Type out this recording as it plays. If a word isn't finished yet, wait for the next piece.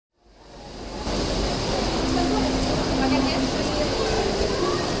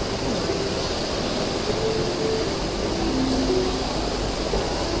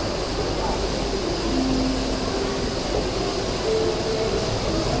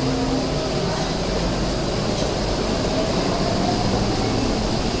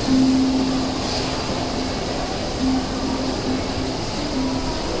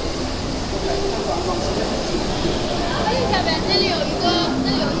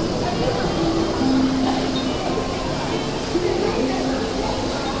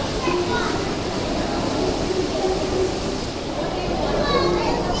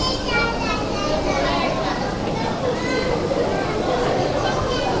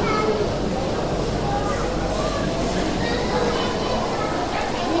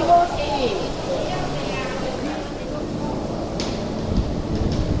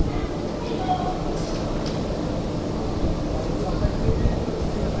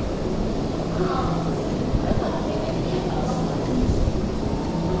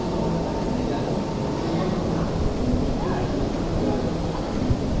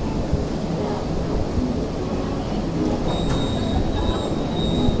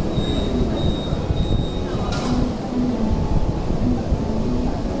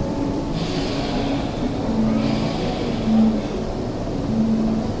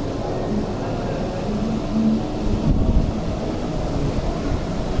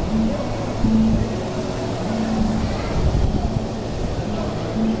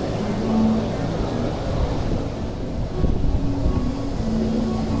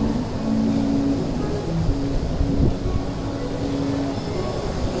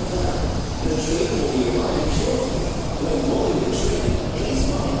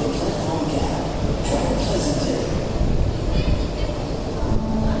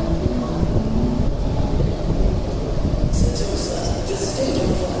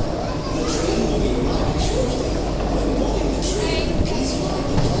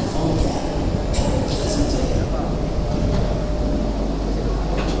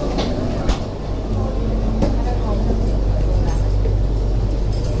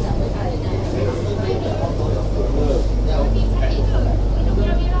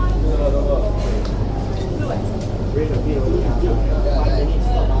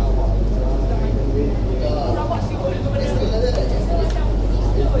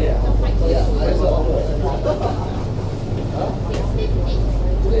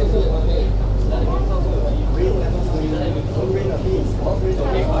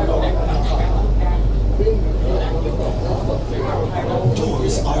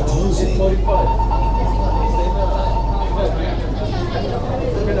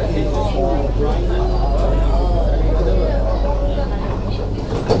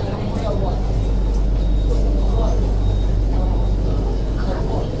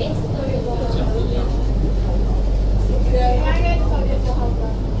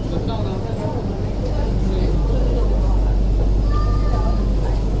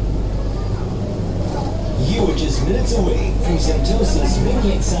minutes away from Sentosa's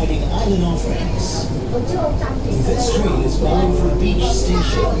many exciting island offerings. This train is bound for Beach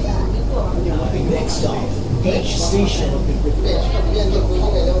Station. Next stop, Beach Station.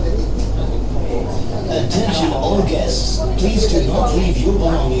 Attention all guests, please do not leave your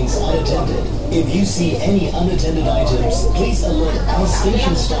belongings unattended. If you see any unattended items, please alert our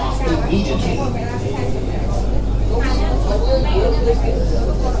station staff immediately.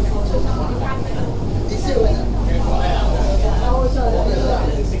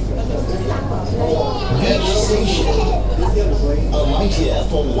 Beach Station. Alight here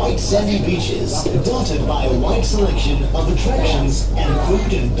for white sandy beaches, dotted by a wide selection of attractions and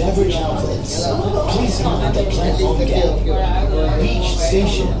food and beverage outlets. Please mind the platform gap. Beach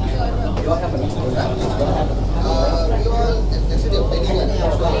Station.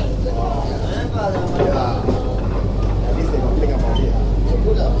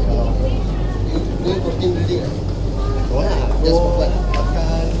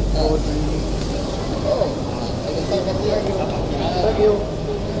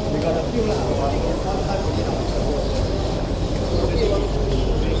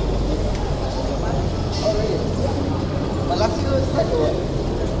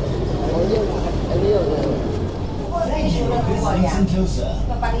 Sentosa.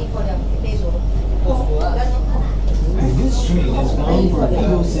 This train is bound for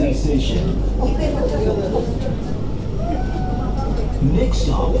Vigo City Station. Next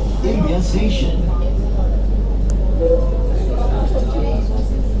stop, India Station.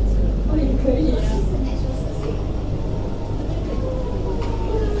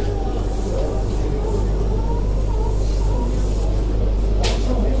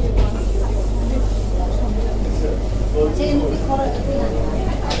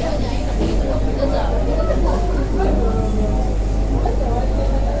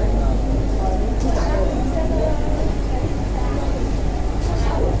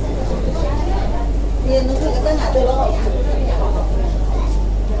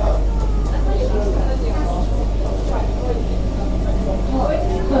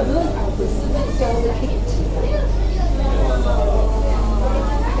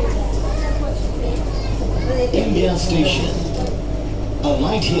 India Station.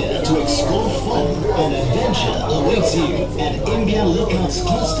 Alight here to explore fun and adventure awaits you at India Lookout's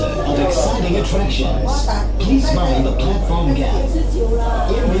cluster of exciting attractions. Please mind the platform gap.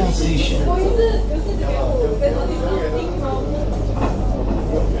 India Station.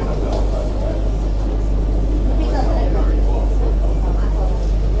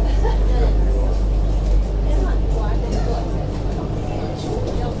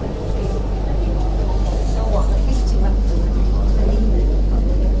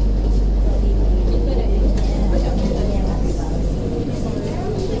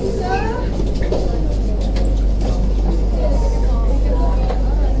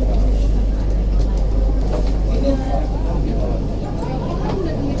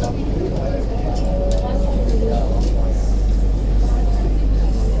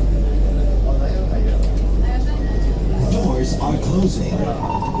 Doors are closing.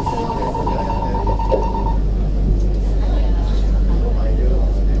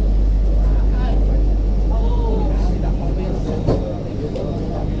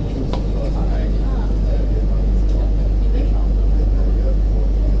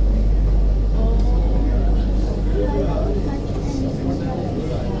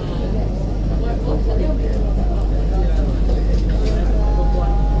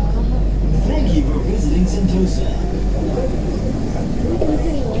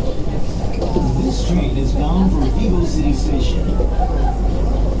 train is bound for Vivo City Station.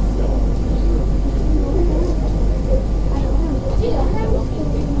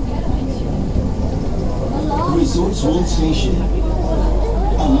 Resorts World Station.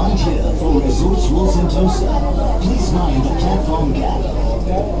 Alight here for Resorts World Sentosa. Please mind the platform gap.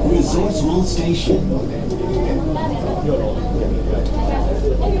 Resorts World Station.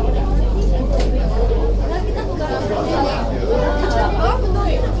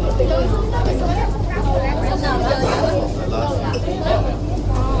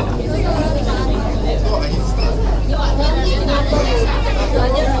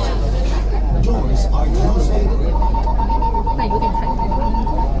 Doors are closing. 那有点太高了，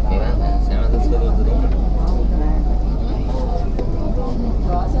没办法，先让它车都自动。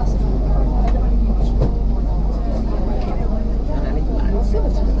原来那个蓝色的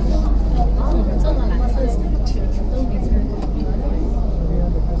车，这个蓝色都没车。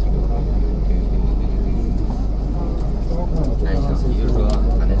按小时，也就是说，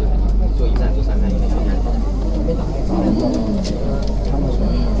反正就是坐一站、坐三站，有点没看到。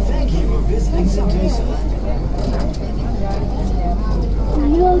Thank you for visiting Sentosa.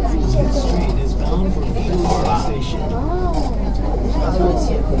 This train is bound for Vivo City Station.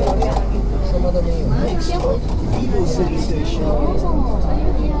 Next stop, Vivo City Station.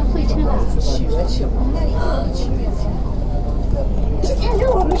 会车的这才是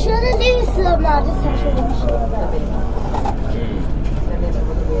我们说的绿色吗？这才是我们说的。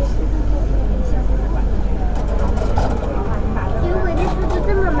优惠的速度这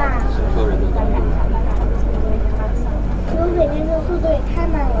么慢，所有人都在看。优惠那个速度也太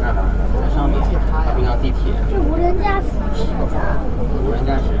慢了。在上面，它不像地铁。这无人驾驶是的。无人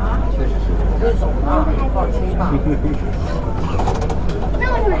驾驶确实是。那为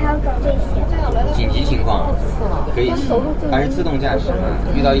什么还要搞这些？紧急情况可以，它是自动驾驶嘛？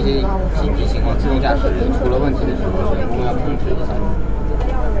遇到一些紧急情况，自动驾驶出了问题的时候，人工要控制一下。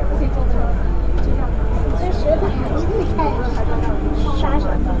这舌头还是太杀手。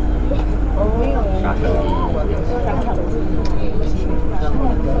刹车。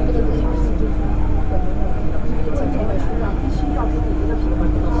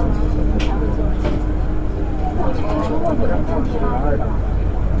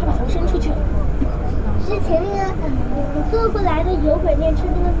他把头伸出去了。之前那个坐过来的有轨电车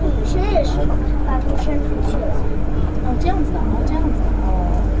那个女生也是把头伸出去了。哦，这样子的，哦，这样子的，哦。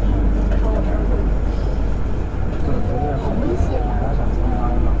好危险呀！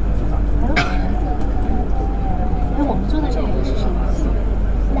哎，我们坐的这个是什么颜色？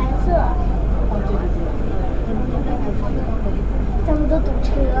蓝色。哦，对对对。他们都堵车，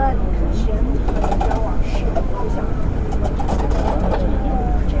前交往是方向。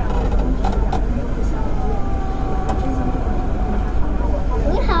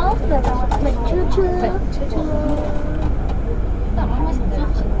你好，粉车车。但妈妈想坐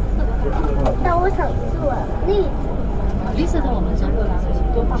粉色的。但我想坐绿色。绿色的我们坐过了，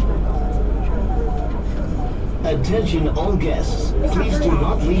多棒！ Attention all guests, please do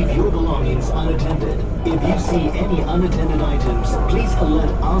not leave your belongings unattended. If you see any unattended items, please alert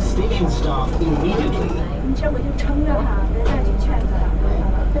our station staff immediately. 你这我就撑着它，别再举劝子了。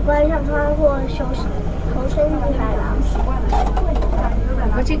在关上窗户，头伸进来了。习惯了。不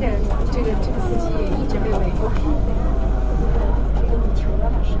过这个司机也一直没有为过。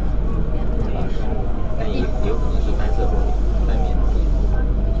但也有可能是单色玻璃，单面。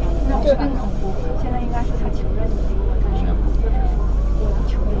那这更恐怖。现在应该是他求着你，应该不是。我要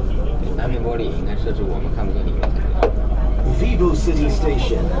求着你。对，单面玻璃应该设置我们看不见里面才对。Vivo City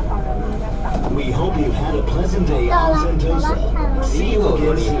Station. We hope you've had a pleasant day on Sentosa. See you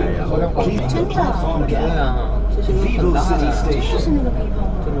again soon. Please the platform 对 gap. 啊，这些都很大的，就是那个地方。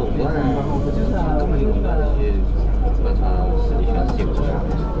这垄断，根本就垄断这些乱七八糟的实际全世界不是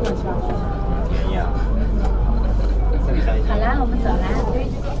便宜啊。好啦，我们走啦。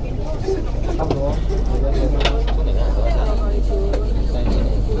差不多。重点看多少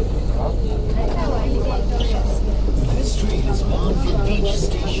This train is bound for each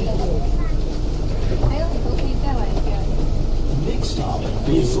station. Next stop,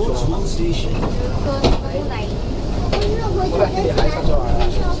 Resorts World Station.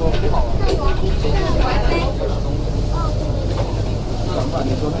 你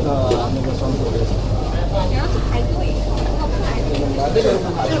说那个双手的，你要是排队，这个是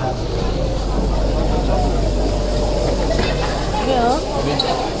排队。没有。